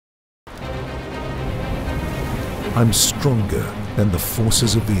I'm stronger than the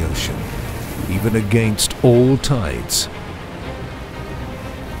forces of the ocean, even against all tides.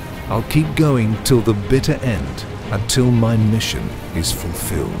 I'll keep going till the bitter end, until my mission is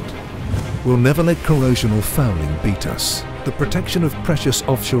fulfilled. We'll never let corrosion or fouling beat us. The protection of precious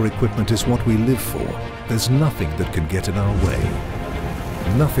offshore equipment is what we live for. There's nothing that can get in our way.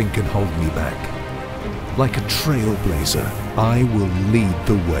 Nothing can hold me back. Like a trailblazer, I will lead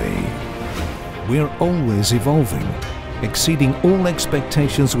the way. We're always evolving, exceeding all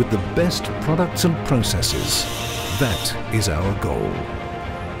expectations with the best products and processes. That is our goal.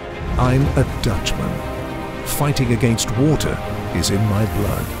 I'm a Dutchman. Fighting against water is in my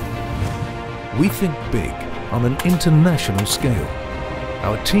blood. We think big on an international scale.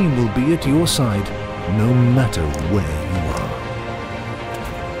 Our team will be at your side no matter where you are.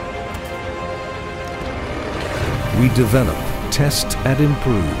 We develop, test and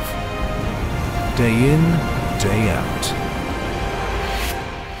improve. Day in, day out.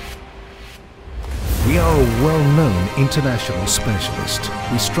 We are a well-known international specialist.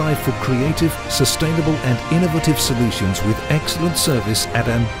 We strive for creative, sustainable and innovative solutions with excellent service at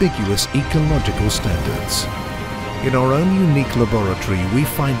ambiguous ecological standards. In our own unique laboratory, we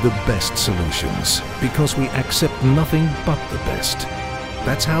find the best solutions because we accept nothing but the best.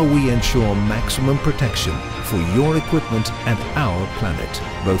 That's how we ensure maximum protection for your equipment and our planet,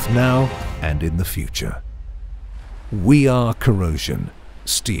 both now and in the future. We are Corrosion,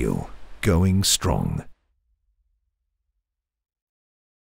 steel going strong.